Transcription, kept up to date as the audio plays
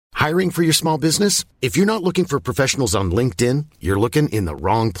Hiring for your small business? If you're not looking for professionals on LinkedIn, you're looking in the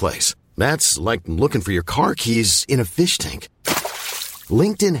wrong place. That's like looking for your car keys in a fish tank.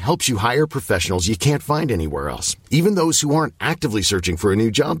 LinkedIn helps you hire professionals you can't find anywhere else, even those who aren't actively searching for a new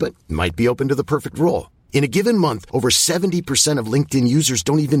job but might be open to the perfect role. In a given month, over 70% of LinkedIn users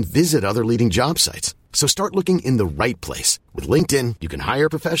don't even visit other leading job sites. So start looking in the right place. With LinkedIn, you can hire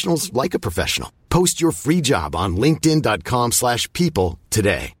professionals like a professional. Post your free job on linkedin.com/people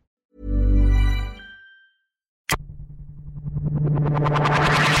today.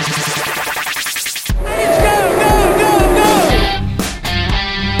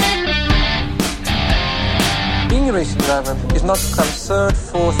 Being a racing driver is not to come third,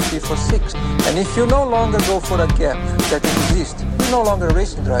 fourth, fifth, or sixth. And if you no longer go for a gap that exists, you're no longer a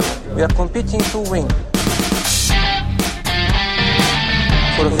racing driver. We are competing to win.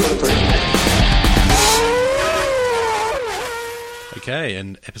 For a victory. Okay,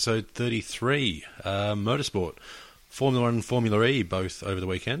 and episode 33, Motorsport. Formula 1 and Formula E, both over the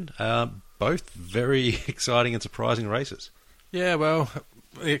weekend. Both very exciting and surprising races. Yeah, well,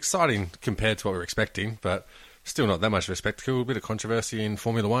 exciting compared to what we were expecting, but still not that much of a spectacle. A bit of controversy in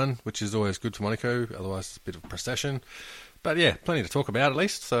Formula 1, which is always good for Monaco, otherwise it's a bit of a procession. But yeah, plenty to talk about at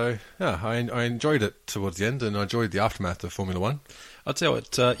least. So yeah, I enjoyed it towards the end, and I enjoyed the aftermath of Formula 1. I'd tell you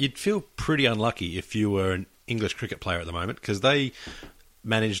what, you'd feel pretty unlucky if you were an English cricket player at the moment, because they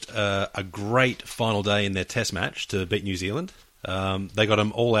managed a great final day in their test match to beat New Zealand. They got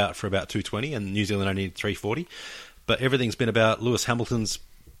them all out for about 220, and New Zealand only needed 340. But everything's been about Lewis Hamilton's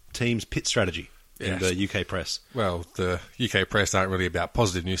team's pit strategy in the UK press. Well, the UK press aren't really about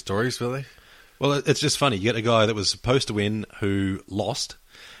positive news stories, really. Well, it's just funny. You get a guy that was supposed to win who lost,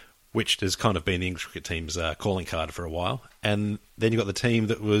 which has kind of been the English cricket team's calling card for a while. And then you got the team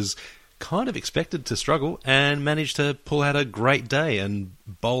that was kind of expected to struggle and managed to pull out a great day and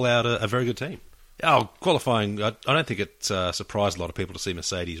bowl out a very good team. Oh, qualifying, I don't think it surprised a lot of people to see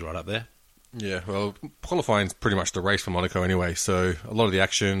Mercedes right up there. Yeah, well, qualifying's pretty much the race for Monaco anyway, so a lot of the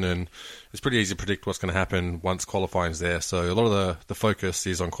action, and it's pretty easy to predict what's going to happen once qualifying's there. So a lot of the focus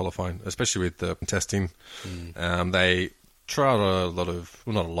is on qualifying, especially with the testing. They tried a lot of,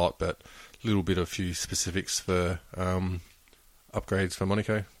 well, not a lot, but a little bit of few specifics for upgrades for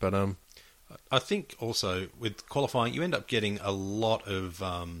Monaco. But I think also with qualifying, you end up getting a lot of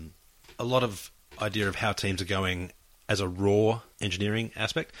idea of how teams are going as a raw engineering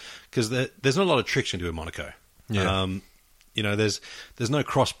aspect, because there's not a lot of tricks you can do in Monaco. Yeah. There's no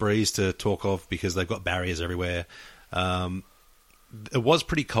cross breeze to talk of because they've got barriers everywhere. It was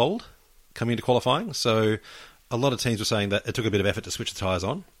pretty cold coming into qualifying, so a lot of teams were saying that it took a bit of effort to switch the tyres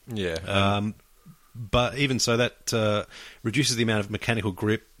on. Yeah. But even so, that reduces the amount of mechanical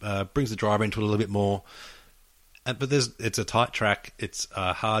grip, brings the driver into it a little bit more. But it's a tight track. It's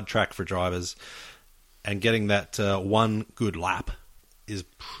a hard track for drivers. And getting that one good lap is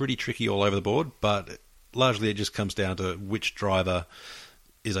pretty tricky all over the board. But largely it just comes down to which driver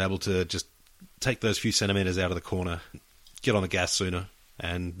is able to just take those few centimetres out of the corner, get on the gas sooner,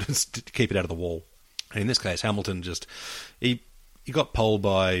 and just keep it out of the wall. And in this case, Hamilton he got pole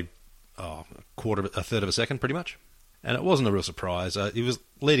by a third of a second, pretty much. And it wasn't a real surprise. He was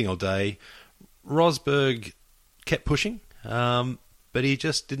leading all day. Rosberg kept pushing, but he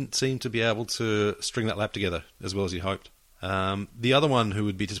just didn't seem to be able to string that lap together as well as he hoped. The other one who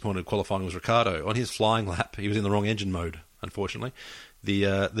would be disappointed in qualifying was Ricciardo. On his flying lap, he was in the wrong engine mode, unfortunately.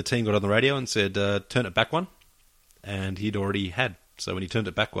 The team got on the radio and said, turn it back one, and he'd already had. So when he turned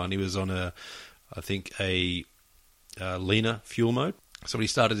it back one, he was on a leaner fuel mode. So when he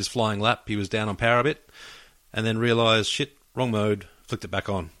started his flying lap, he was down on power a bit, and then realised, shit, wrong mode, flicked it back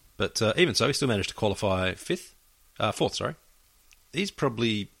on. But even so, he still managed to qualify fourth. He's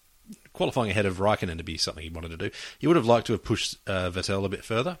probably qualifying ahead of Raikkonen to be something he wanted to do. He would have liked to have pushed Vettel a bit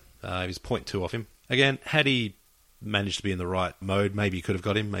further. He was 0.2 off him. Again, had he managed to be in the right mode, maybe he could have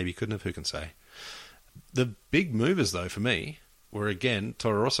got him, maybe he couldn't have, who can say. The big movers, though, for me, were again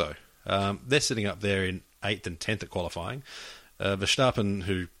Toro Rosso. They're sitting up there in 8th and 10th at qualifying. Verstappen,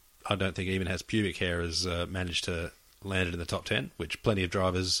 who I don't think even has pubic hair, has managed to land it in the top 10, which plenty of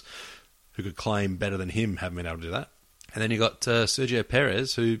drivers who could claim better than him haven't been able to do that. And then you got Sergio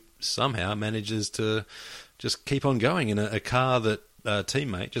Perez, who somehow manages to just keep on going in a car that a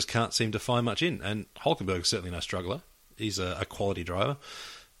teammate just can't seem to find much in. And Hulkenberg's certainly no struggler. He's a quality driver.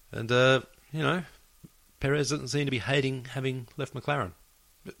 And, Perez doesn't seem to be hating having left McLaren.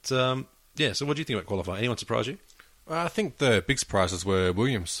 But, so what do you think about qualifying? Anyone surprise you? I think the big surprises were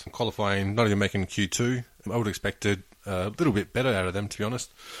Williams qualifying, not even making Q2. I would have expected a little bit better out of them, to be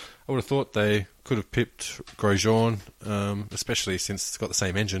honest. I would have thought they could have pipped Grosjean, especially since it's got the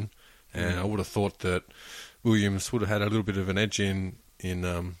same engine. And I would have thought that Williams would have had a little bit of an edge in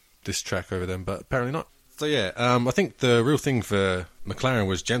this track over them, but apparently not. So yeah, I think the real thing for McLaren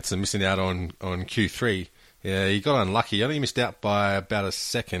was Jensen missing out on Q3. Yeah, he got unlucky. He only missed out by about a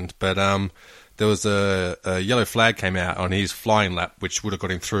second, but there was a yellow flag came out on his flying lap, which would have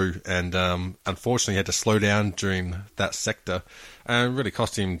got him through, and unfortunately he had to slow down during that sector, and really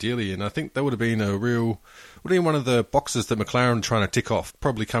cost him dearly. And I think that would have been one of the boxes that McLaren were trying to tick off,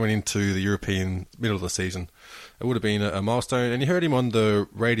 probably coming into the European middle of the season. It would have been a milestone, and you heard him on the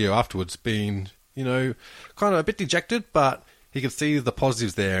radio afterwards being, kind of a bit dejected, but he could see the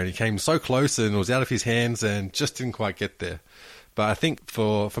positives there, and he came so close and it was out of his hands and just didn't quite get there. But I think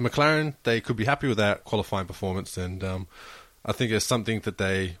for McLaren, they could be happy with that qualifying performance, and I think it's something that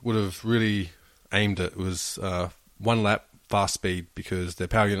they would have really aimed at. It was one lap fast speed because their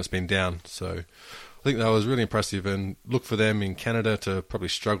power unit's been down. So I think that was really impressive, and look for them in Canada to probably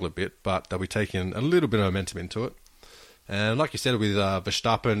struggle a bit, but they'll be taking a little bit of momentum into it. And like you said, with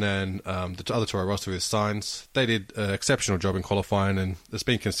Verstappen and the other Toro Rosso with Sainz, they did an exceptional job in qualifying, and it's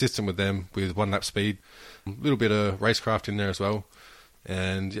been consistent with them with one lap speed. A little bit of racecraft in there as well.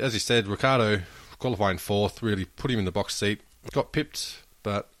 And as you said, Ricciardo qualifying fourth, really put him in the box seat. Got pipped,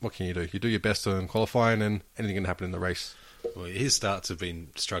 but what can you do? You do your best on qualifying, and anything can happen in the race. Well, his starts have been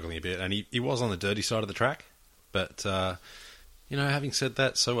struggling a bit, and he was on the dirty side of the track. But, having said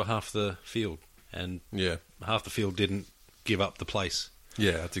that, so were half the field. And half the field didn't give up the place.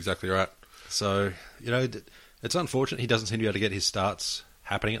 Yeah, that's exactly right. So, it's unfortunate he doesn't seem to be able to get his starts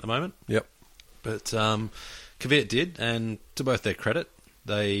happening at the moment. Yep. But Kvyat did, and to both their credit,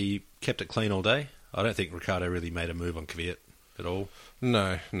 they kept it clean all day. I don't think Ricciardo really made a move on Kvyat at all.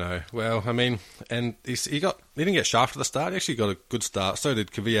 No. Well, I mean, and he didn't get shafted at the start. He actually got a good start. So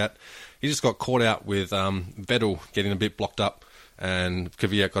did Kvyat. He just got caught out with Vettel getting a bit blocked up, and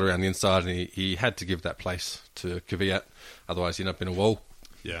Kvyat got around the inside, and he had to give that place to Kvyat. Otherwise, he'd end up in a wall.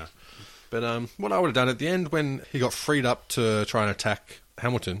 Yeah. But what I would have done at the end when he got freed up to try and attack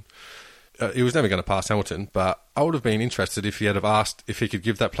Hamilton, he was never going to pass Hamilton, but I would have been interested if he had have asked if he could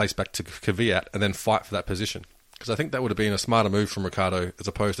give that place back to Kvyat and then fight for that position. Because I think that would have been a smarter move from Ricciardo as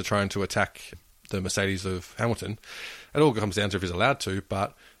opposed to trying to attack the Mercedes of Hamilton. It all comes down to if he's allowed to,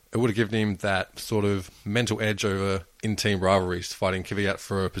 but it would have given him that sort of mental edge over in-team rivalries, fighting Kvyat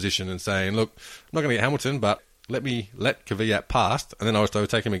for a position and saying, look, I'm not going to get Hamilton, but let Kvyat pass, and then I was to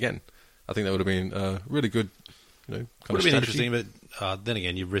overtake him again. I think that would have been really good. Would have been interesting, but then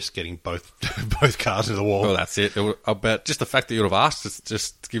again, you risk getting both cars into the wall. Well, that's it. I bet just the fact that you would have asked is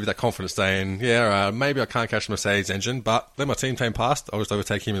just to give you that confidence, saying, maybe I can't catch the Mercedes engine, but let my team past, I'll just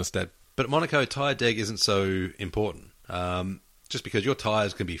overtake him instead. But at Monaco, tyre deg isn't so important. Just because your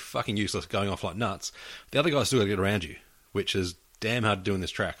tyres can be fucking useless going off like nuts, the other guys still got to get around you, which is damn hard to do in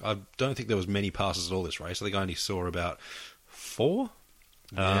this track. I don't think there was many passes at all this race. I think I only saw about 4.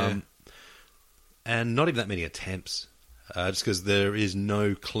 Yeah. And not even that many attempts, just because there is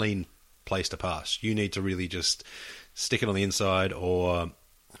no clean place to pass. You need to really just stick it on the inside or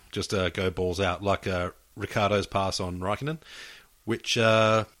just go balls out, like Ricciardo's pass on Raikkonen, which,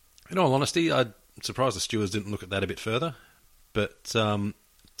 in all honesty, I'm surprised the stewards didn't look at that a bit further. But to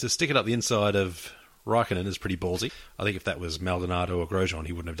stick it up the inside of Raikkonen is pretty ballsy. I think if that was Maldonado or Grosjean,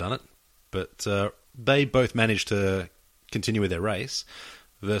 he wouldn't have done it. But they both managed to continue with their race,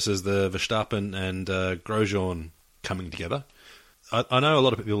 versus the Verstappen and Grosjean coming together. I know a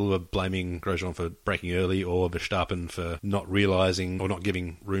lot of people were blaming Grosjean for braking early or Verstappen for not realising or not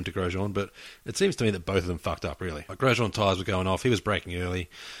giving room to Grosjean, but it seems to me that both of them fucked up, really. Like, Grosjean tyres were going off, he was braking early.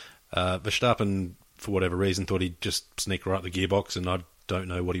 Verstappen, for whatever reason, thought he'd just sneak right up the gearbox, and I don't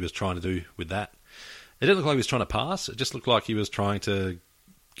know what he was trying to do with that. It didn't look like he was trying to pass, it just looked like he was trying to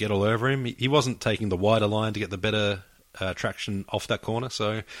get all over him. He wasn't taking the wider line to get the better traction off that corner,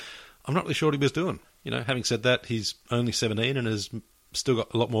 so I'm not really sure what he was doing. Having said that, he's only 17 and has still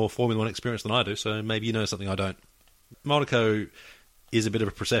got a lot more Formula 1 experience than I do, so maybe you know something I don't. Monaco is a bit of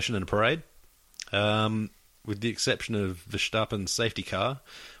a procession and a parade. With the exception of Verstappen's safety car,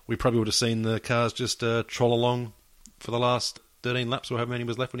 we probably would have seen the cars just troll along for the last 13 laps or however many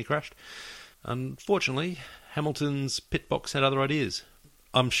was left when he crashed. Unfortunately, Hamilton's pit box had other ideas.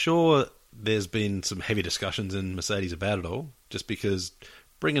 I'm sure there's been some heavy discussions in Mercedes about it all, just because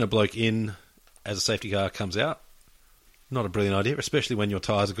bringing a bloke in as a safety car comes out, not a brilliant idea, especially when your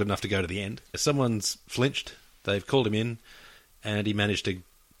tyres are good enough to go to the end. If someone's flinched, they've called him in, and he managed to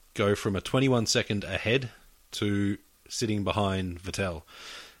go from a 21-second ahead to sitting behind Vettel.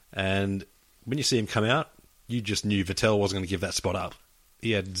 And when you see him come out, you just knew Vettel wasn't going to give that spot up.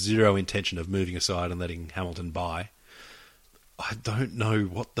 he had zero intention of moving aside and letting Hamilton by. I don't know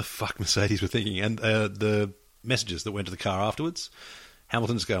what the fuck Mercedes were thinking. And the messages that went to the car afterwards,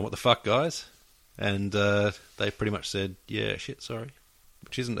 Hamilton's going, "What the fuck, guys?" And they pretty much said, "Yeah, shit, sorry."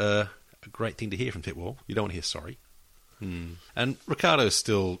 Which isn't a great thing to hear from Pitwall. You don't want to hear sorry. And Ricciardo's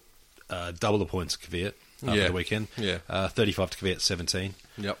still double the points of Kvyat after the weekend. 35 to Kvyat, 17.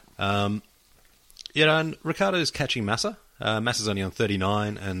 Yep. And Ricciardo's catching Massa. Massa's only on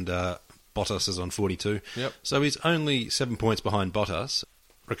 39 and Bottas is on 42. Yep. So he's only 7 points behind Bottas.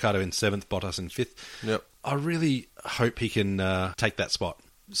 Ricciardo in 7th, Bottas in 5th. Yep. I really hope he can take that spot.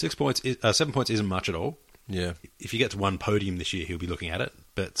 7 points isn't much at all. Yeah. If you get to one podium this year, he'll be looking at it.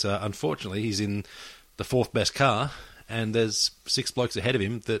 But unfortunately, he's in the 4th best car, and there's 6 blokes ahead of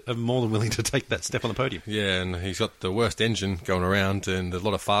him that are more than willing to take that step on the podium. Yeah, and he's got the worst engine going around, and a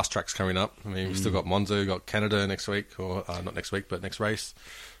lot of fast tracks coming up. I mean, we've still got Monza, we've got Canada next week, or not next week, but next race.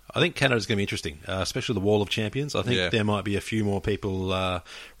 I think Canada's going to be interesting, especially the Wall of Champions. I think there might be a few more people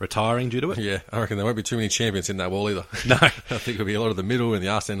retaring due to it. Yeah, I reckon there won't be too many champions in that wall either. No. I think it'll be a lot of the middle and the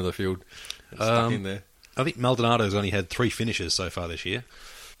arse end of the field stuck in there. I think Maldonado's only had 3 finishes so far this year.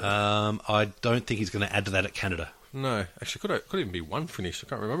 I don't think he's going to add to that at Canada. No, actually, could even be 1 finish. I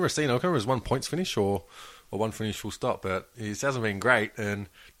can't remember. I can't remember it was 1 points finish or 1 finish full stop, but he hasn't been great and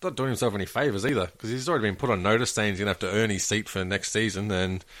not doing himself any favours either, because he's already been put on notice saying he's going to have to earn his seat for next season,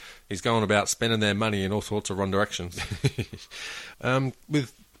 and he's going about spending their money in all sorts of wrong directions.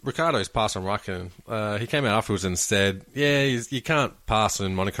 With Ricciardo's pass on Raikkonen, he came out afterwards and said, you can't pass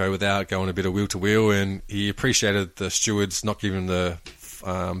in Monaco without going a bit of wheel-to-wheel, and he appreciated the stewards not giving the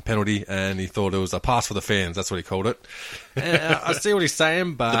penalty, and he thought it was a pass for the fans. That's what he called it. I see what he's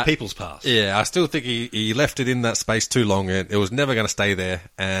saying, but the people's pass. Yeah, I still think he left it in that space too long. It was never going to stay there.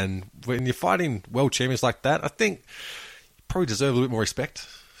 And when you're fighting world champions like that, I think you probably deserve a little bit more respect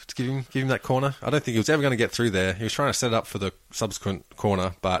to give him that corner. I don't think he was ever going to get through there. He was trying to set it up for the subsequent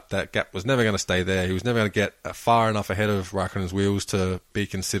corner, but that gap was never going to stay there. He was never going to get far enough ahead of Raikkonen's wheels to be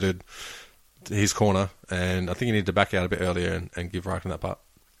considered his corner, and I think he needed to back out a bit earlier and give Raikkonen that part.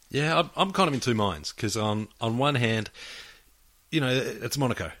 Yeah, I'm kind of in two minds, because on one hand, it's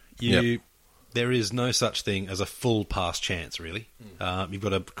Monaco. There is no such thing as a full pass chance, really. You've got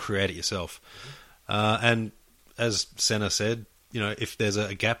to create it yourself. And as Senna said, if there's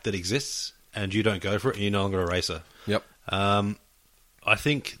a gap that exists and you don't go for it, you're no longer a racer. Yep. I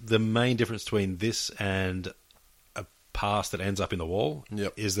think the main difference between this and a pass that ends up in the wall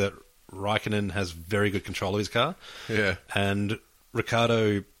is that Raikkonen has very good control of his car. Yeah. And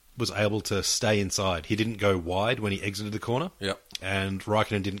Ricciardo was able to stay inside. He didn't go wide when he exited the corner. Yep. And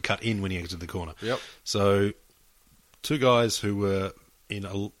Raikkonen didn't cut in when he exited the corner. Yep. So 2 guys who were in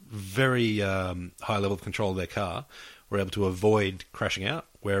a very high level of control of their car were able to avoid crashing out,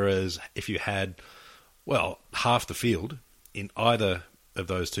 whereas if you had, half the field in either of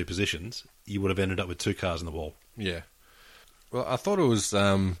those 2 positions, you would have ended up with 2 cars in the wall. Yeah. Well, I thought it was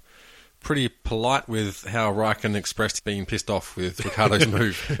pretty polite with how Raikkonen expressed being pissed off with Ricciardo's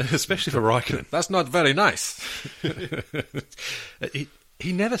move. Especially for Raikkonen. That's not very nice.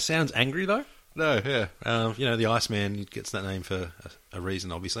 He never sounds angry, though. No, yeah. The Iceman gets that name for a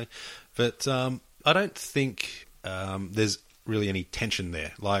reason, obviously. But I don't think there's really any tension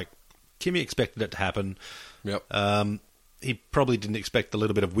there. Like, Kimi expected it to happen. Yep. He probably didn't expect a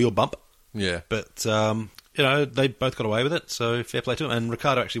little bit of wheel bump. Yeah. But they both got away with it, so fair play to him. And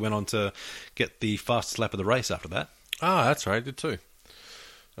Ricciardo actually went on to get the fastest lap of the race after that. Ah, that's right, he did too.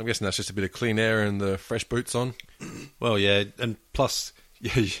 I'm guessing that's just a bit of clean air and the fresh boots on. Well, yeah, and plus,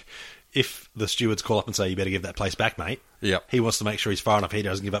 if the stewards call up and say, you better give that place back, mate, he wants to make sure he's far enough ahead, he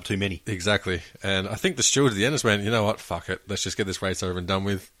doesn't give up too many. Exactly. And I think the stewards at the end just went, you know what, fuck it, let's just get this race over and done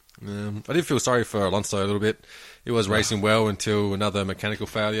with. I did feel sorry for Alonso a little bit. He was racing well until another mechanical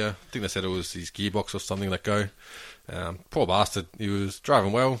failure. I think they said it was his gearbox or something let go. Poor bastard. He was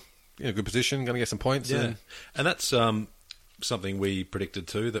driving well, in a good position, going to get some points. Yeah. And that's something we predicted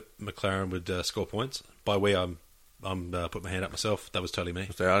too, that McLaren would score points. By we, I'm putting my hand up myself. That was totally me.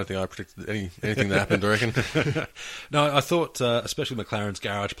 So I don't think I predicted anything that happened, I reckon. No, I thought, especially McLaren's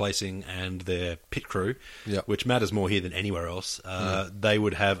garage placing and their pit crew, which matters more here than anywhere else, they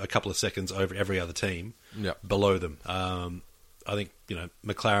would have a couple of seconds over every other team below them. I think,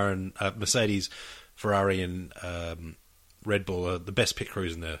 McLaren, Mercedes, Ferrari and Red Bull are the best pit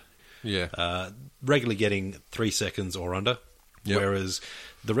crews in there. Yeah. Regularly getting 3 seconds or under, whereas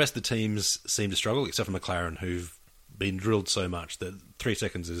the rest of the teams seem to struggle, except for McLaren, who've been drilled so much that 3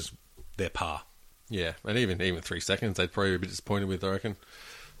 seconds is their par. Yeah, and even 3 seconds, they'd probably be a bit disappointed with, I reckon.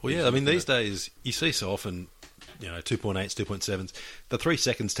 Well, yeah, I mean, these days, you see so often 2.8s, 2.7s. The 3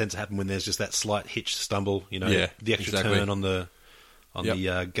 seconds tends to happen when there's just that slight hitch stumble, Yeah, the extra exactly. turn on the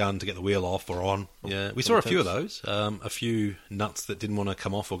gun to get the wheel off or on. Yeah, we saw a few of those. A few nuts that didn't want to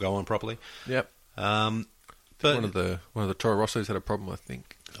come off or go on properly. Yep. But One of the Toro Rossos had a problem, I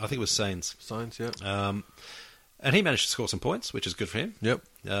think. I think it was Sainz. Signs, yeah. And he managed to score some points, which is good for him. Yep.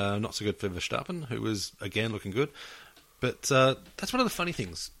 Not so good for Verstappen, who was, again, looking good. But that's one of the funny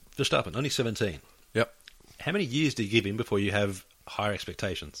things. Verstappen, only 17. Yep. How many years do you give him before you have higher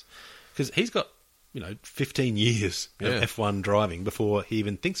expectations? Because he's got, 15 years of Yeah. F1 driving before he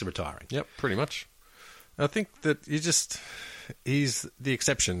even thinks of retiring. Yep, pretty much. I think that he's the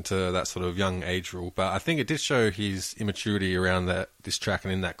exception to that sort of young age rule, but I think it did show his immaturity around this track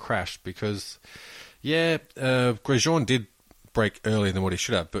and in that crash because, Grosjean did break earlier than what he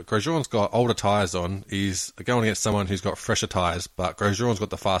should have, but Grosjean's got older tyres on. He's going against someone who's got fresher tyres, but Grosjean's got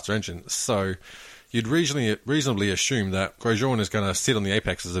the faster engine. So you'd reasonably assume that Grosjean is going to sit on the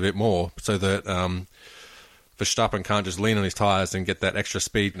apexes a bit more so that Verstappen can't just lean on his tyres and get that extra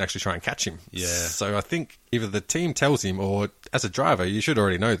speed and actually try and catch him. Yeah. So I think either the team tells him or as a driver, you should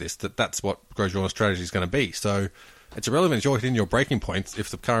already know this, that's what Grosjean's strategy is going to be. So it's irrelevant if you're hitting your braking points if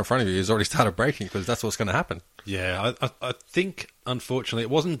the car in front of you has already started braking because that's what's going to happen. Yeah, I think, unfortunately, it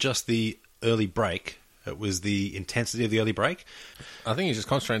wasn't just the early break. It was the intensity of the early break. I think he's just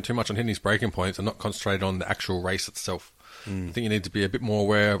concentrating too much on hitting his braking points and not concentrating on the actual race itself. I think you need to be a bit more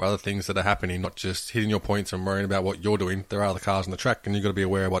aware of other things that are happening, not just hitting your points and worrying about what you're doing. There are other cars on the track, and you've got to be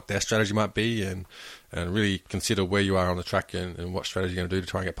aware of what their strategy might be and really consider where you are on the track and what strategy you're going to do to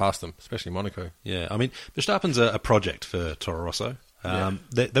try and get past them, especially Monaco. Yeah, I mean, Verstappen's a project for Toro Rosso.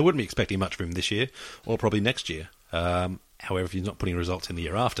 They wouldn't be expecting much from him this year, or probably next year. However, if he's not putting results in the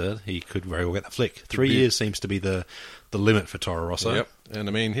year after, he could very well get that flick. 3 years seems to be the limit for Toro Rosso. Yep, and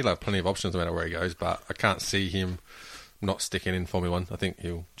I mean, he'll have plenty of options no matter where he goes, but I can't see him not sticking in Formula 1. I think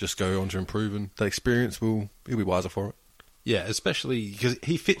he'll just go on to improve, and that experience he'll be wiser for it. Yeah, especially because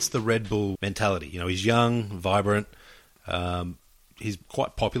he fits the Red Bull mentality. He's young, vibrant, he's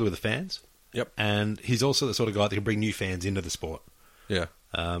quite popular with the fans. Yep. And he's also the sort of guy that can bring new fans into the sport. Yeah.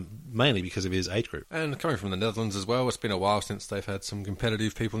 Mainly because of his age group. And coming from the Netherlands as well, it's been a while since they've had some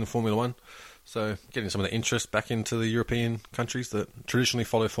competitive people in Formula 1. So getting some of the interest back into the European countries that traditionally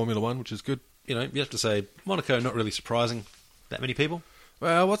follow Formula 1, which is good. You have to say, Monaco not really surprising that many people.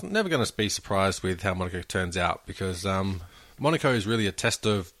 Well, I wasn't never going to be surprised with how Monaco turns out because Monaco is really a test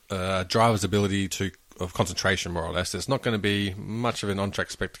of driver's ability of concentration, more or less. It's not going to be much of an on-track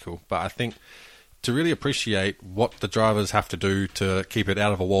spectacle, but I think to really appreciate what the drivers have to do to keep it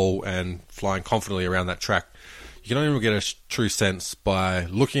out of a wall and flying confidently around that track, you can only get a true sense by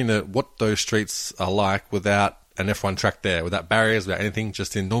looking at what those streets are like without an F1 track there, without barriers, without anything,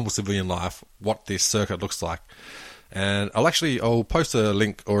 just in normal civilian life, what this circuit looks like. And I'll post a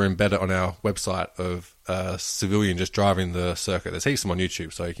link or embed it on our website of a civilian just driving the circuit. There's heaps of them on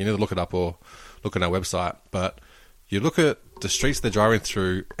YouTube, so you can either look it up or look on our website. But you look at the streets they're driving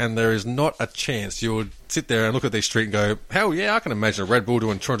through, and there is not a chance you would sit there and look at this street and go, hell yeah, I can imagine a Red Bull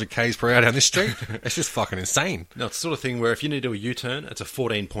doing 200 k's per hour down this street. It's just fucking insane. No, it's the sort of thing where if you need to do a U-turn, it's a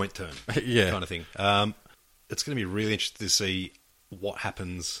 14-point turn. Yeah. Kind of thing. It's going to be really interesting to see what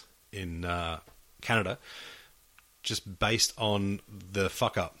happens in Canada just based on the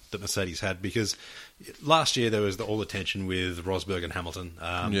fuck-up that Mercedes had, because last year there was all the tension with Rosberg and Hamilton.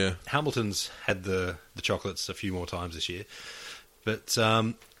 Hamilton's had the chocolates a few more times this year, but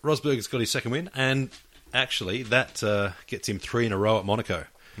Rosberg's got his second win, and actually that gets him 3 in a row at Monaco.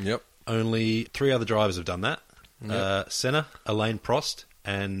 Yep. Only 3 other drivers have done that. Yep. Senna, Alain Prost,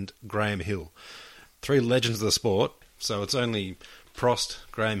 and Graham Hill. 3 legends of the sport, so it's only Prost,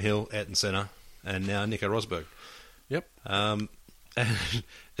 Graham Hill, Ayrton Senna, and now Nico Rosberg. Yep. And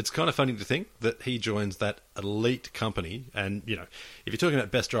it's kind of funny to think that he joins that elite company, and, if you're talking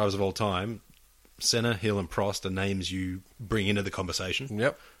about best drivers of all time, Senna, Hill, and Prost are names you bring into the conversation.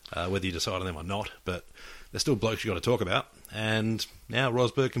 Yep. Whether you decide on them or not, but they're still blokes you've got to talk about. And now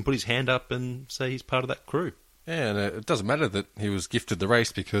Rosberg can put his hand up and say he's part of that crew. Yeah, and it doesn't matter that he was gifted the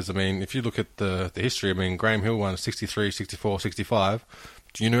race because, I mean, if you look at the history, I mean, Graham Hill won 63, 64, 65.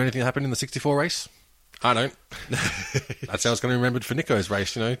 Do you know anything that happened in the 64 race? I don't. That's how it's going to be remembered for Nico's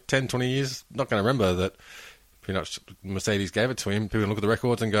race, 10, 20 years. Not going to remember that Mercedes gave it to him. People look at the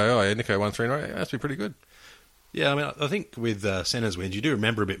records and go, oh, yeah, Nico won 3 in a row. Yeah, that's pretty good. Yeah, I mean, I think with Senna's wins, you do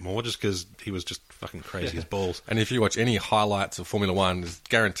remember a bit more just because he was just fucking crazy as balls. And if you watch any highlights of Formula 1, it's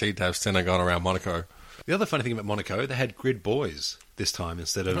guaranteed to have Senna going around Monaco. The other funny thing about Monaco, they had grid boys this time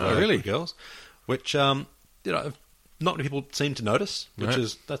instead of really? grid girls, which not many people seem to notice, which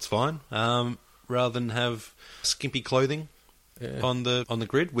is that's fine. rather than have skimpy clothing on the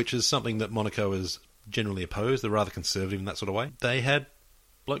grid, which is something that Monaco is generally opposed. They're rather conservative in that sort of way. They had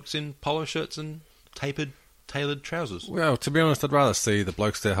blokes in polo shirts and tailored trousers. Well, to be honest, I'd rather see the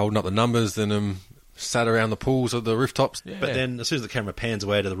blokes there holding up the numbers than them sat around the pools of the rooftops. Yeah. But then, as soon as the camera pans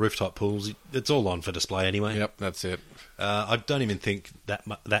away to the rooftop pools, it's all on for display anyway. Yep, that's it. I don't even think that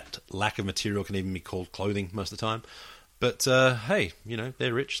lack of material can even be called clothing most of the time. But, hey,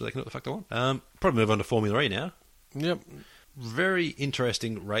 they're rich, so they can do what the fuck they want. Probably move on to Formula E now. Yep. Very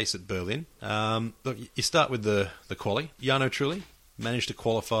interesting race at Berlin. Look, you start with the quali. Jarno Trulli managed to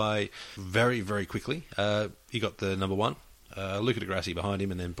qualify very, very quickly. He got the number one. Luca Di Grassi behind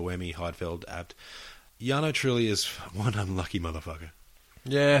him, and then Buemi, Heidfeld, Abt. Jarno Trulli is one unlucky motherfucker.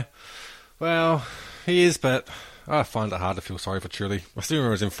 Yeah. Well, he is, but I find it hard to feel sorry for Trulli. I still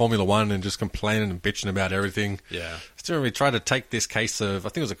remember he was in Formula 1 and just complaining and bitching about everything. Yeah. I still remember he tried to take this case of, I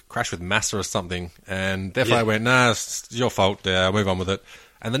think it was a crash with Massa or something, and therefore went, nah, it's your fault, I'll move on with it.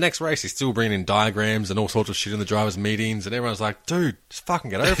 And the next race, he's still bringing in diagrams and all sorts of shit in the drivers' meetings, and everyone's like, dude, just fucking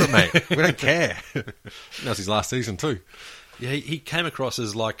get over it, mate. We don't care. That's his last season, too. Yeah, he came across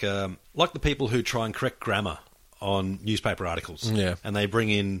as like the people who try and correct grammar on newspaper articles. Yeah. And they bring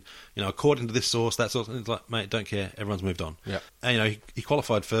in, according to this source, that source, and it's like, mate, don't care, everyone's moved on. Yeah. And, he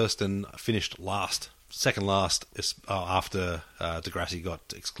qualified first and finished second last after Di Grassi got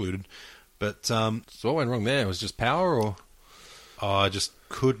excluded. But so what went wrong there? Was it just power, or? I just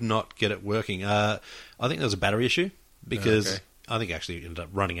could not get it working. I think there was a battery issue because I think actually he ended up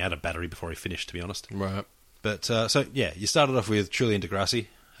running out of battery before he finished, to be honest. Right. But, you started off with Trulli and Di Grassi.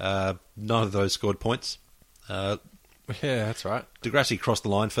 None of those scored points. Yeah, that's right. Di Grassi crossed the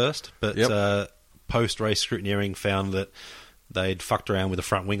line first, but post-race scrutineering found that they'd fucked around with the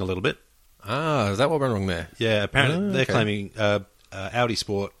front wing a little bit. Ah, is that what went wrong there? Yeah, apparently they're claiming... Audi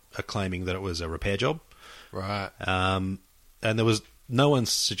Sport are claiming that it was a repair job. Right. And there was no one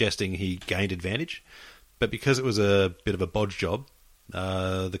suggesting he gained advantage, but because it was a bit of a bodge job,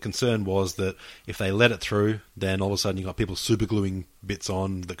 the concern was that if they let it through, then all of a sudden you got people super gluing bits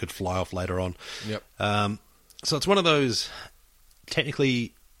on that could fly off later on. Yep. So it's one of those,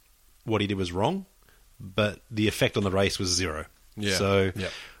 technically what he did was wrong, but the effect on the race was zero. Yeah. So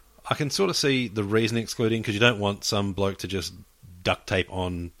I can sort of see the reason excluding, because you don't want some bloke to just duct tape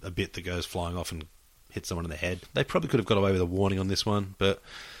on a bit that goes flying off and hit someone in the head. They probably could have got away with a warning on this one, but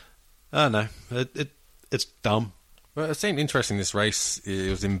I don't know. It's dumb. Well, it seemed interesting, this race. It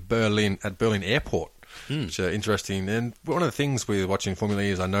was in Berlin, at Berlin Airport, which are interesting. And one of the things with watching Formula E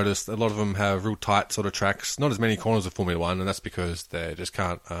is I noticed a lot of them have real tight sort of tracks, not as many corners as Formula 1, and that's because they just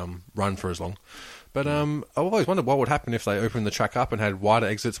can't run for as long. But I've always wondered what would happen if they opened the track up and had wider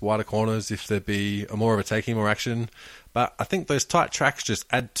exits, wider corners, if there'd be more overtaking, more action. But I think those tight tracks just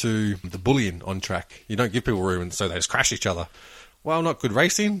add to the bullying on track. You don't give people room, and so they just crash each other. Well, not good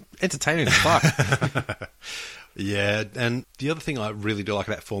racing, entertaining as fuck. Yeah, and the other thing I really do like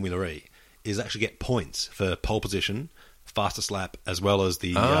about Formula E is actually get points for pole position, fastest lap, as well as the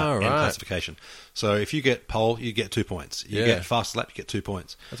end classification. So if you get pole, you get 2 points. You get fastest lap, you get 2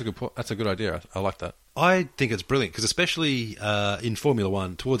 points. That's a good idea. I like that. I think it's brilliant because especially in Formula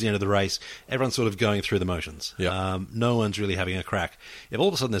 1, towards the end of the race, everyone's sort of going through the motions. Yep. No one's really having a crack. If all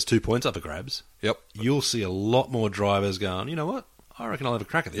of a sudden there's 2 points up for grabs, you'll see a lot more drivers going, you know what? I reckon I'll have a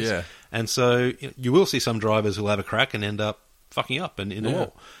crack at this. Yeah. And so you will see some drivers who'll have a crack and end up fucking up in the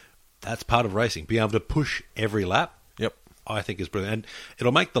wall. That's part of racing. Being able to push every lap, I think is brilliant. And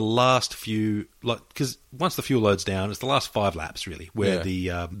it'll make the last few, because once the fuel loads down, it's the last 5 laps really where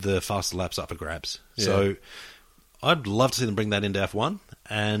the faster laps up for grabs. Yeah. So I'd love to see them bring that into F1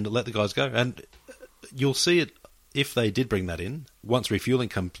 and let the guys go. And you'll see it if they did bring that in. Once refueling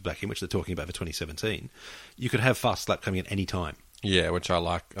comes back in, which they're talking about for 2017, you could have fast lap coming at any time. Yeah, which I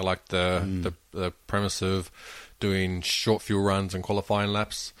like. I like the premise of doing short fuel runs and qualifying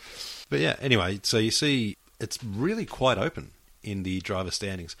laps. But yeah, anyway, so you see it's really quite open in the driver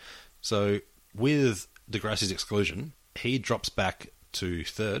standings. So with Di Grassi's exclusion, he drops back to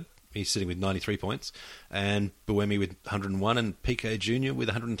third. He's sitting with 93 points, and Buemi with 101, and Piquet Jr. with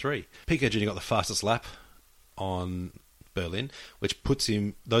 103. Piquet Jr. got the fastest lap on Berlin, which puts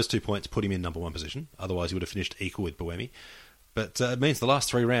him, those 2 points put him in number 1 position. Otherwise, he would have finished equal with Buemi. But it means the last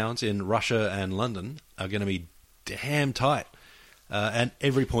 3 rounds in Russia and London are going to be damn tight. And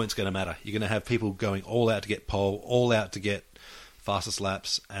every point's going to matter. You're going to have people going all out to get pole, all out to get fastest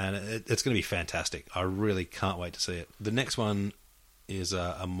laps, and it's going to be fantastic. I really can't wait to see it. The next one is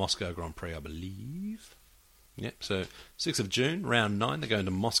a Moscow Grand Prix, I believe. Yep, so 6th of June, round 9, they're going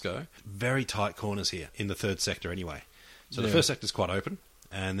to Moscow. Very tight corners here, in the third sector anyway. So the first sector's quite open.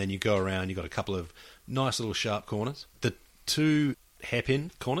 and then you go around, you've got a couple of nice little sharp corners. The two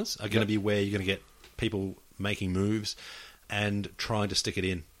hairpin corners are going to be where you're going to get people making moves and trying to stick it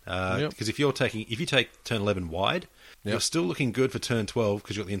in. Because if you take turn 11 wide, you're still looking good for turn 12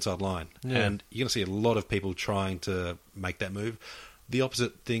 because you've got the inside line. And you're going to see a lot of people trying to make that move. The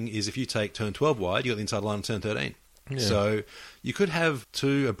opposite thing is if you take turn 12 wide, you've got the inside line on turn 13. Yeah. So you could have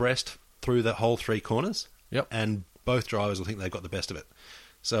two abreast through the whole three corners, and both drivers will think they've got the best of it.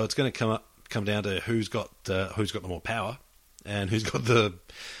 So it's going to come down to who's got the more power and who's got the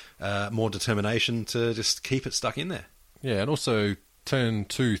more determination to just keep it stuck in there. Yeah, and also turn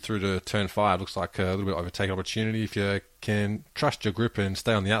 2 through to turn 5 looks like a little bit of overtake opportunity. If you can trust your grip and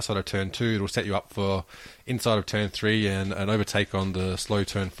stay on the outside of turn 2, it'll set you up for inside of turn 3 and an overtake on the slow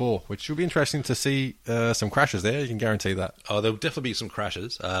turn 4, which will be interesting to see some crashes there. You can guarantee that. Oh, there'll definitely be some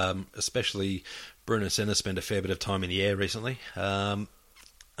crashes, especially Bruno Senna spent a fair bit of time in the air recently.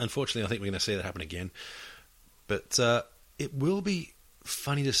 Unfortunately, I think we're going to see that happen again. But it will be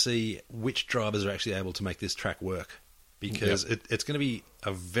funny to see which drivers are actually able to make this track work, because it's going to be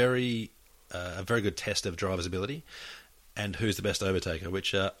a very good test of drivers' ability and who's the best overtaker,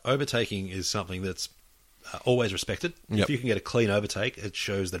 which overtaking is something that's always respected. If you can get a clean overtake, it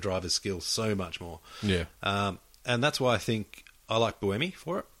shows the driver's skill so much more. And that's why I think I like Buemi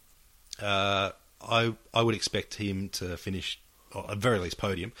for it. I would expect him to finish, or at very least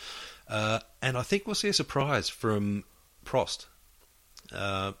podium. And I think we'll see a surprise from Prost.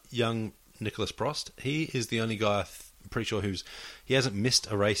 Young Nicholas Prost. He is the only guy, I'm pretty sure, he hasn't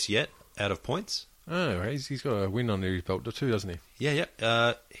missed a race yet out of points. Oh, he's got a win under his belt too, doesn't he?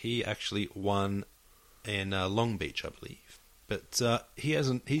 Yeah. He actually won in Long Beach, I believe. But he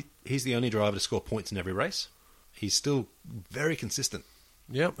hasn't. He's the only driver to score points in every race. He's still very consistent.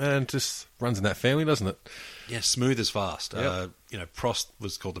 Yep, and just runs in that family, doesn't it? Yeah, smooth as fast. Prost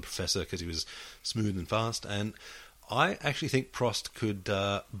was called the Professor because he was smooth and fast, and I actually think Prost could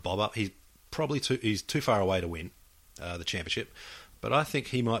bob up. He's too far away to win the championship, but I think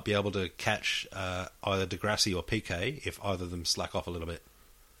he might be able to catch either Degrassi or Piquet if either of them slack off a little bit.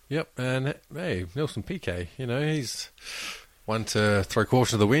 Yep, and hey, Nelson Piquet, he's one to throw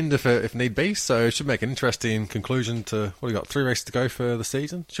caution to the wind if need be, so it should make an interesting conclusion to, what, we got 3 races to go for the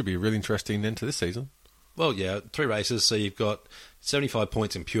season? Should be a really interesting end to this season. Well, yeah, 3 races, so you've got 75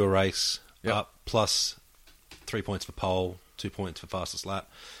 points in pure race, up plus 3 points for pole, 2 points for fastest lap.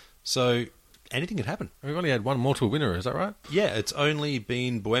 So anything could happen. We've only had one multiple winner, is that right? Yeah, it's only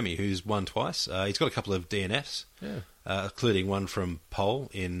been Buemi who's won twice. He's got a couple of DNFs, including one from pole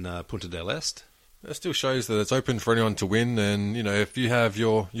in Punta del Este. It still shows that it's open for anyone to win, and if you have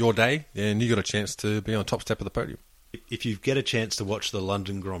your day, then you got a chance to be on top step of the podium. If you get a chance to watch the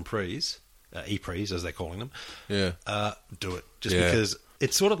London Grand Prix, E-Prix as they're calling them, do it. Because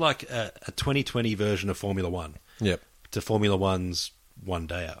it's sort of like a 2020 version of Formula One. Yep. To Formula One's one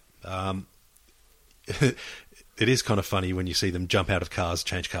day out. It is kind of funny when you see them jump out of cars,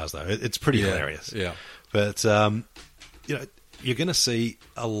 change cars, though. It's pretty hilarious. Yeah. But you're going to see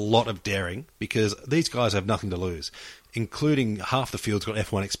a lot of daring because these guys have nothing to lose, including half the field's got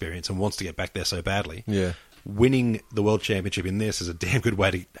F1 experience and wants to get back there so badly. Yeah. Winning the World Championship in this is a damn good way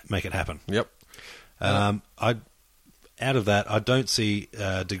to make it happen. Yep. Out of that, I don't see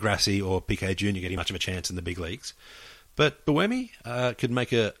Degrassi or Piquet Jr. getting much of a chance in the big leagues. But Buemi could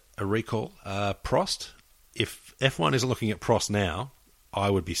make a recall. Prost, if F1 isn't looking at Prost now,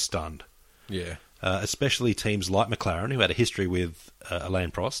 I would be stunned. Yeah. Especially teams like McLaren, who had a history with Alain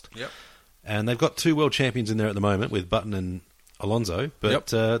Prost. Yep. And they've got 2 world champions in there at the moment with Button and Alonso. But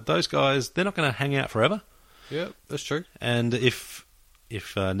those guys, they're not going to hang out forever. Yeah, that's true. And if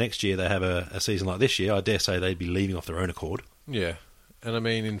next year they have a season like this year, I dare say they'd be leaving off their own accord. Yeah. And I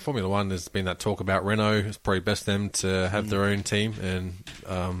mean, in Formula One, there's been that talk about Renault. It's probably best them to have their own team.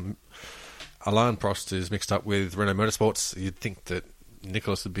 And Alain Prost is mixed up with Renault Motorsports. You'd think that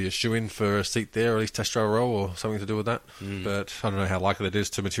Nicholas would be a shoo-in for a seat there, or at least test driver role, or something to do with that. But I don't know how likely it is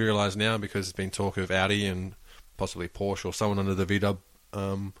to materialise now, because there's been talk of Audi and possibly Porsche or someone under the VW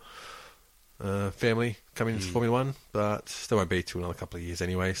family coming into Formula One. But there won't be till another couple of years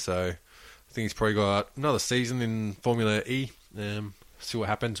anyway, so I think he's probably got another season in Formula E. See what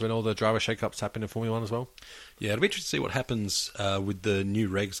happens when all the driver shake-ups happen in Formula One as well. Yeah, it'll be interesting to see what happens with the new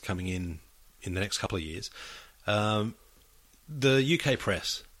regs coming in the next couple of years. The UK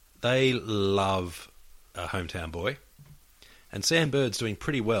press, they love a hometown boy. And Sam Bird's doing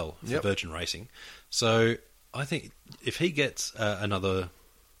pretty well for Virgin Racing. So I think if he gets another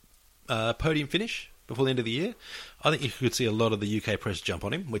podium finish before the end of the year, I think you could see a lot of the UK press jump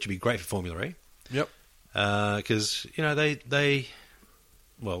on him, which would be great for Formula E. Yep. Because,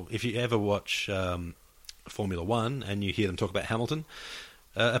 well, if you ever watch Formula One and you hear them talk about Hamilton,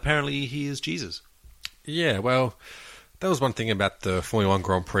 apparently he is Jesus. Yeah, well, that was one thing about the Formula One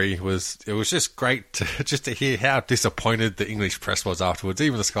Grand Prix was it was just great to hear how disappointed the English press was afterwards,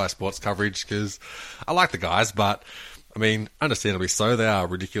 even the Sky Sports coverage, because I like the guys, but I mean, understandably so, they are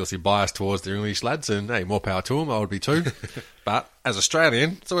ridiculously biased towards the English lads, and hey, more power to them, I would be too. But as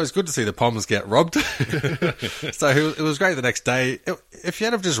Australian, it's always good to see the Poms get robbed. So it was great the next day. If you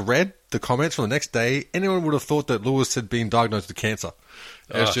had have just read the comments from the next day, anyone would have thought that Lewis had been diagnosed with cancer.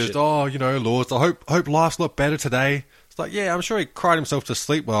 It's just, Lewis, I hope life's a lot better today. It's like, yeah, I'm sure he cried himself to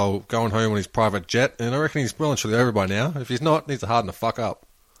sleep while going home on his private jet, and I reckon he's well and truly over by now. If he's not, he needs to harden the fuck up.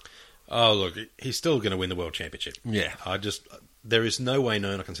 Oh, look, he's still going to win the World Championship. Yeah. There is no way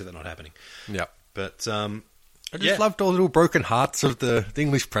known I can see that not happening. Yeah. But, I just loved all the little broken hearts of the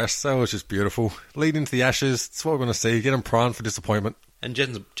English press. That was just beautiful. Lead into the Ashes. That's what we're going to see. Get them primed for disappointment. And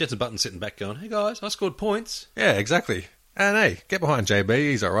Jenson Button sitting back going, hey guys, I scored points. Yeah, exactly. And hey, get behind JB.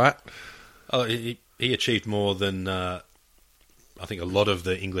 He's all right. Oh, he achieved more than I think a lot of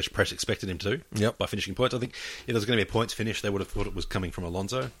the English press expected him to. Yep. By finishing points. I think if there was going to be a points finish, they would have thought it was coming from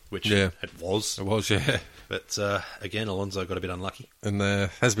Alonso, which it was. It was, yeah. But again, Alonso got a bit unlucky. And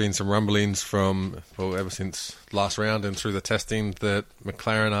there has been some rumblings from, ever since last round and through the testing that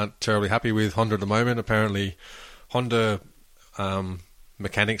McLaren aren't terribly happy with Honda at the moment. Apparently, Honda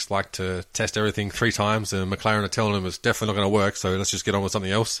mechanics like to test everything 3 times, and McLaren are telling them it's definitely not going to work, so let's just get on with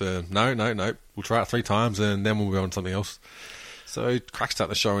something else. No, we'll try it 3 times and then we'll go on to something else. So cracks start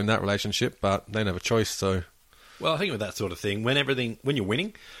to show in that relationship, but they don't have a choice. So, well, I think with that sort of thing, when you're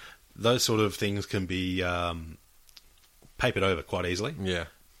winning, those sort of things can be papered over quite easily. Yeah.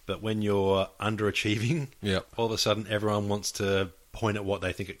 But when you're underachieving, all of a sudden everyone wants to point at what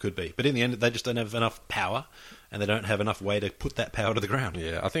they think it could be. But in the end, they just don't have enough power, and they don't have enough way to put that power to the ground.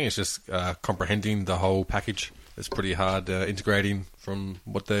 Yeah, I think it's just comprehending the whole package. It's pretty hard integrating from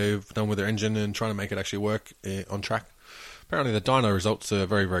what they've done with their engine and trying to make it actually work on track. Apparently the dyno results are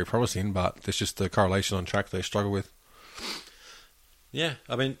very, very promising, but it's just the correlation on track they struggle with. Yeah,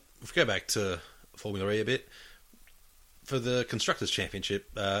 I mean, if we go back to Formula E a bit, for the Constructors'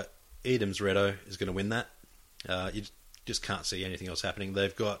 Championship, Edam's Renault is going to win that. You just can't see anything else happening.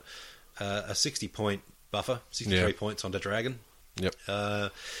 They've got a 60-point buffer, 63 points onto Dragon. Yep.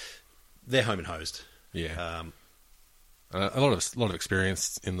 They're home and hosed. Yeah. A lot of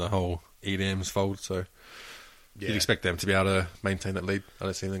experience in the whole Edam's fold, so... Yeah. You'd expect them to be able to maintain that lead. I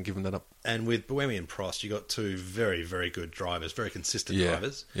don't see them giving that up. And with Buemi and Prost, you got 2 very, very good drivers, very consistent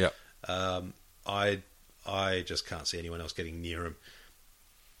drivers. Yeah. I just can't see anyone else getting near them.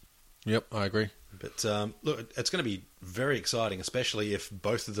 Yep, I agree. But look, it's going to be very exciting, especially if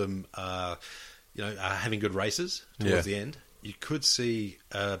both of them are having good races towards the end. You could see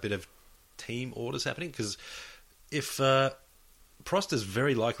a bit of team orders happening, because if Prost is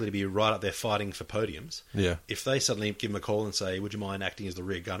very likely to be right up there fighting for podiums. Yeah. If they suddenly give him a call and say, would you mind acting as the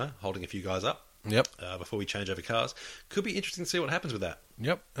rear gunner, holding a few guys up? Yep. Before we change over cars. Could be interesting to see what happens with that.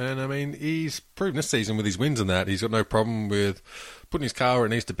 Yep. And I mean, he's proven this season with his wins and that. He's got no problem with putting his car where it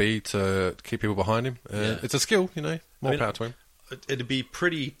needs to be to keep people behind him. It's a skill, more power to him. It'd be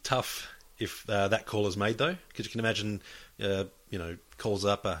pretty tough if that call is made, though, because you can imagine, calls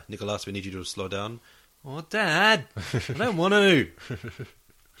up, Nicolas, we need you to slow down. Oh, Dad, I don't want to.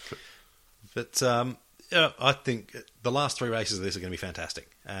 But I think the last 3 races of this are going to be fantastic.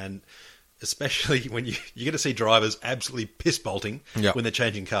 And especially when you're going to see drivers absolutely piss-bolting when they're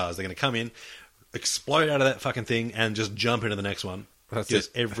changing cars. They're going to come in, explode out of that fucking thing, and just jump into the next one.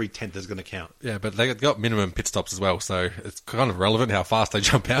 Because every tenth is going to count. Yeah, but they've got minimum pit stops as well, so it's kind of relevant how fast they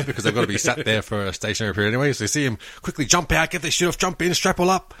jump out, because they've got to be sat there for a stationary period anyway. So you see them quickly jump out, get their shit off, jump in, strap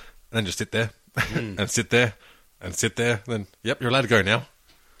all up, and then just sit there. And sit there, and sit there. Then, you're allowed to go now.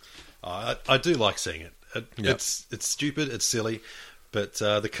 I do like seeing it. It's stupid, it's silly, but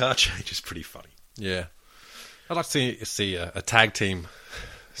the car change is pretty funny. Yeah. I'd like to see a tag team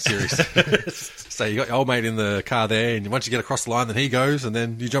series. So you got your old mate in the car there, and once you get across the line, then he goes, and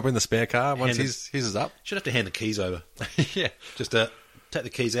then you jump in the spare car once his is up. Should have to hand the keys over. Yeah. Just take the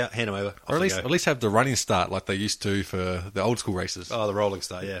keys out, hand them over. Or at least have the running start like they used to for the old school races. Oh, the rolling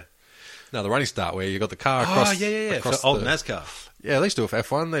start, yeah. No, the running start where you got the car across. Oh, yeah. For old NASCAR. Yeah, they used to do it for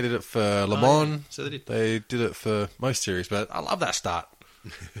F1. They did it for Le Mans. Yeah. So they did. They did it for most series, but I love that start.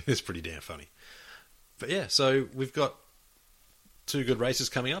 It's pretty damn funny. But yeah, so we've got 2 good races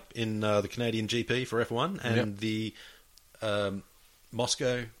coming up in the Canadian GP for F1 and the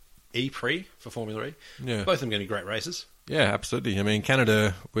Moscow E-Prix for Formula E. Yeah. Both of them going to be great races. Yeah, absolutely. I mean,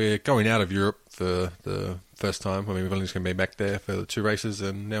 Canada, we're going out of Europe for the first time. I mean, we've only just going to be back there for the 2 races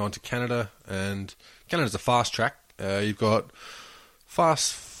and now on to Canada. And Canada's a fast track. You've got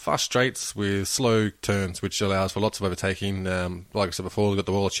fast straights with slow turns, which allows for lots of overtaking. Like I said before, we've got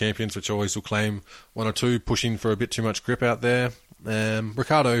the world champions, which always will claim 1 or 2, pushing for a bit too much grip out there.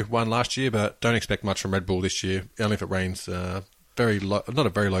 Ricciardo won last year, but don't expect much from Red Bull this year, only if it rains. Very low, not a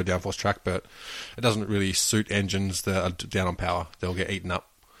very low downforce track, but it doesn't really suit engines that are down on power. They'll get eaten up.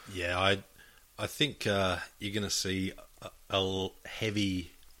 Yeah, I think you're going to see a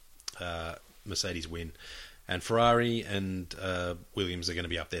heavy Mercedes win. And Ferrari and Williams are going to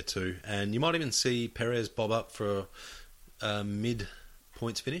be up there too. And you might even see Perez bob up for a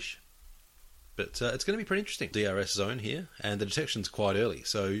mid-points finish. But it's going to be pretty interesting. DRS zone here, and the detection's quite early.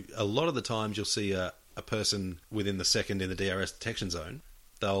 So a lot of the times you'll see a person within the second in the DRS detection zone.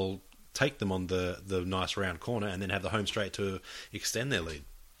 They'll take them on the nice round corner and then have the home straight to extend their lead.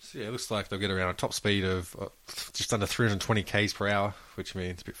 So yeah, it looks like they'll get around a top speed of just under 320 k's per hour, which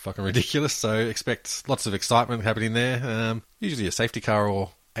means a bit fucking ridiculous. So expect lots of excitement happening there. Usually a safety car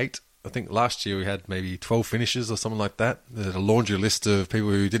or 8. I think last year we had maybe 12 finishes or something like that. There's a laundry list of people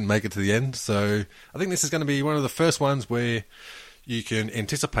who didn't make it to the end. So I think this is going to be one of the first ones where you can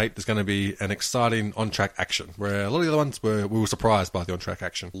anticipate there's going to be an exciting on-track action, where a lot of the other ones we were surprised by the on-track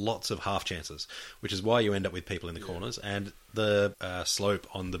action. Lots of half chances, which is why you end up with people in the corners, and the slope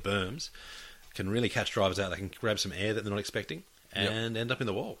on the berms can really catch drivers out. They can grab some air that they're not expecting and end up in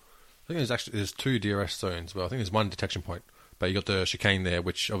the wall. I think there's 2 DRS zones. Well, I think there's 1 detection point, but you got the chicane there,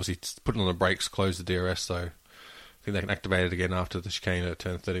 which obviously putting on the brakes closed the DRS, so I think they can activate it again after the chicane at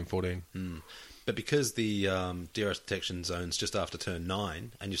turn 13, 14. But because the DRS detection zone's just after turn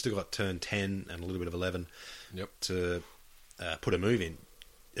 9, and you've still got turn 10 and a little bit of 11 to put a move in,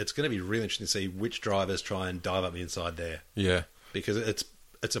 it's going to be really interesting to see which drivers try and dive up the inside there. Yeah. Because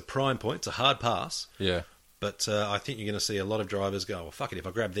it's a prime point, it's a hard pass. Yeah. But I think you're going to see a lot of drivers go, well, fuck it, if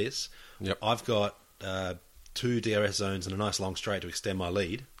I grab this, I've got 2 DRS zones and a nice long straight to extend my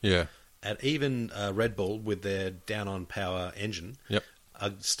lead. Yeah. And even Red Bull, with their down-on-power engine,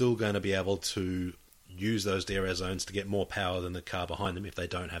 are still going to be able to use those DRS zones to get more power than the car behind them if they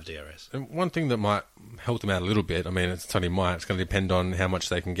don't have DRS. And one thing that might help them out a little bit, I mean, it's only might, it's going to depend on how much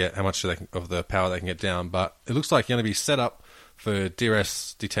they can get, how much of the power they can get down, but it looks like you're going to be set up for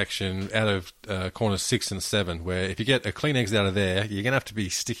DRS detection out of corners 6 and 7, where if you get a clean exit out of there, you're going to have to be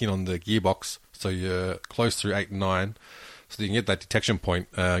sticking on the gearbox, so you're close through 8 and 9, so you can get that detection point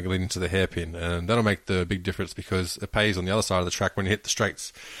leading to the hairpin, and that'll make the big difference because it pays on the other side of the track when you hit the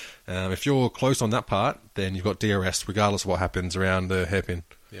straights. If you're close on that part, then you've got DRS regardless of what happens around the hairpin.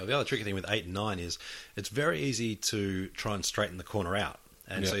 Yeah, the other tricky thing with 8 and 9 is it's very easy to try and straighten the corner out,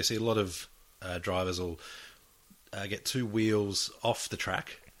 and so you see a lot of drivers will get 2 wheels off the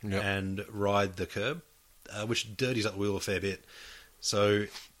track and ride the curb, which dirties up the wheel a fair bit. So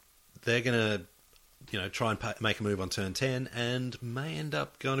they're going to try and make a move on turn 10 and may end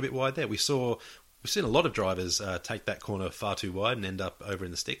up going a bit wide there. We've seen a lot of drivers take that corner far too wide and end up over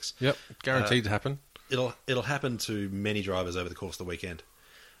in the sticks. Yep, guaranteed to happen. It'll happen to many drivers over the course of the weekend,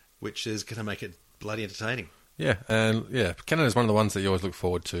 which is going to make it bloody entertaining. Yeah, and Canada's one of the ones that you always look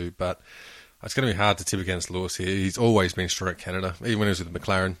forward to, but it's going to be hard to tip against Lewis here. He's always been strong at Canada, even when he was with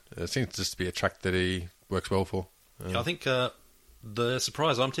McLaren. It seems just to be a track that he works well for. I think the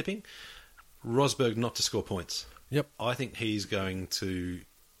surprise I'm tipping, Rosberg not to score points. Yep. I think he's going to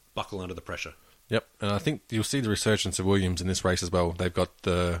buckle under the pressure. Yep, and I think you'll see the resurgence of Williams in this race as well. They've got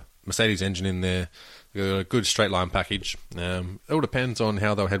the Mercedes engine in there. They've got a good straight line package. It all depends on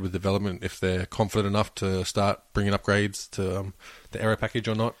how they'll head with development, if they're confident enough to start bringing upgrades to the aero package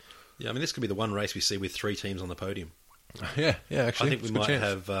or not. Yeah, I mean, this could be the one race we see with 3 teams on the podium. Yeah, actually. I think we might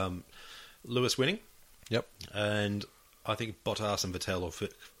have Lewis winning. Yep. And I think Bottas and Vettel will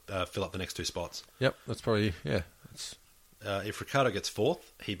fill up the next 2 spots. Yep, that's probably, if Ricciardo gets 4th,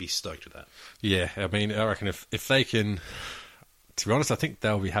 he'd be stoked with that. Yeah, I mean, I reckon if they can, to be honest, I think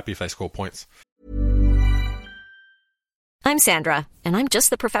they'll be happy if they score points. I'm Sandra, and I'm just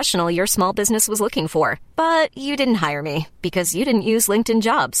the professional your small business was looking for. But you didn't hire me because you didn't use LinkedIn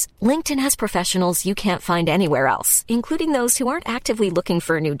Jobs. LinkedIn has professionals you can't find anywhere else, including those who aren't actively looking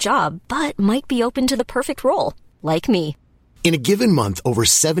for a new job, but might be open to the perfect role, like me. In a given month, over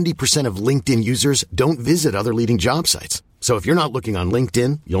 70% of LinkedIn users don't visit other leading job sites. So if you're not looking on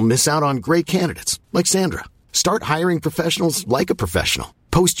LinkedIn, you'll miss out on great candidates like Sandra. Start hiring professionals like a professional.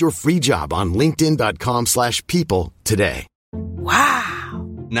 Post your free job on linkedin.com/people today. Wow.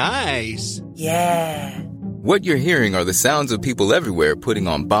 Nice. Yeah. What you're hearing are the sounds of people everywhere putting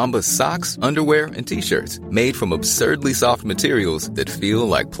on Bombas socks, underwear, and T-shirts made from absurdly soft materials that feel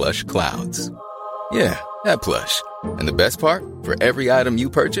like plush clouds. Yeah, that plush. And the best part? For every item you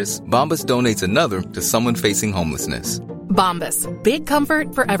purchase, Bombas donates another to someone facing homelessness. Bombas. Big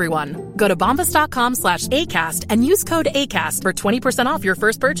comfort for everyone. Go to bombas.com/ACAST and use code ACAST for 20% off your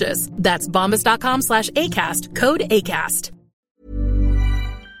first purchase. That's bombas.com/ACAST. Code ACAST.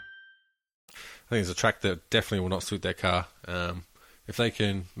 I think it's a track that definitely will not suit their car. If they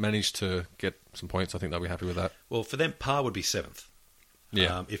can manage to get some points, I think they'll be happy with that. Well, for them, par would be 7th.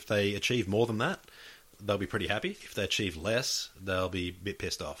 Yeah. If they achieve more than that, they'll be pretty happy. If they achieve less, they'll be a bit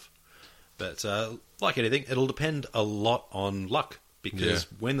pissed off. But like anything, it'll depend a lot on luck. Because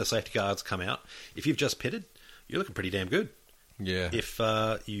when the safety guards come out, if you've just pitted, you're looking pretty damn good. Yeah. If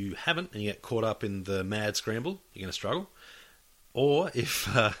you haven't and you get caught up in the mad scramble, you're going to struggle. Or if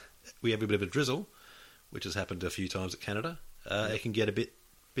we have a bit of a drizzle, which has happened a few times at Canada, it can get a bit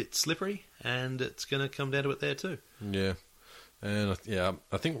slippery, and it's going to come down to it there too. Yeah. And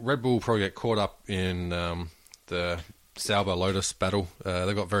I think Red Bull probably get caught up in the Sauber Lotus battle.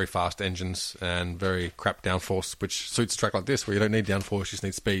 They've got very fast engines and very crap downforce, which suits a track like this where you don't need downforce, you just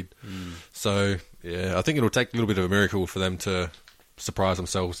need speed. So, yeah, I think it'll take a little bit of a miracle for them to surprise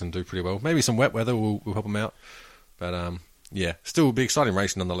themselves and do pretty well. Maybe some wet weather will help them out. But, yeah, still a big exciting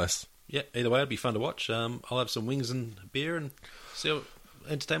race nonetheless. Yeah, either way, it'll be fun to watch. I'll have some wings and beer and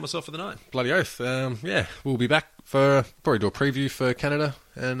entertain myself for the night. Bloody oath. Yeah, we'll be back for probably do a preview for Canada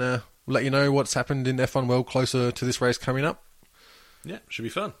and we'll let you know what's happened in F1 World closer to this race coming up. Yeah, should be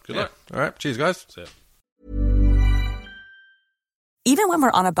fun. Good luck. All right, cheers, guys. See ya. Even when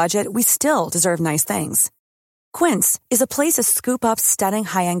we're on a budget, we still deserve nice things. Quince is a place to scoop up stunning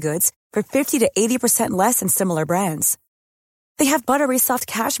high-end goods for 50 to 80% less than similar brands. They have buttery soft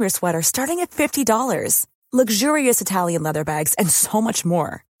cashmere sweaters starting at $50, luxurious Italian leather bags, and so much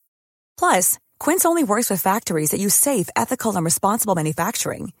more. Plus, Quince only works with factories that use safe, ethical, and responsible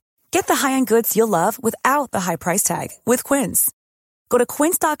manufacturing. Get the high-end goods you'll love without the high price tag with Quince. Go to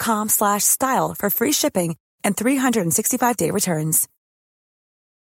quince.com/style for free shipping and 365-day returns.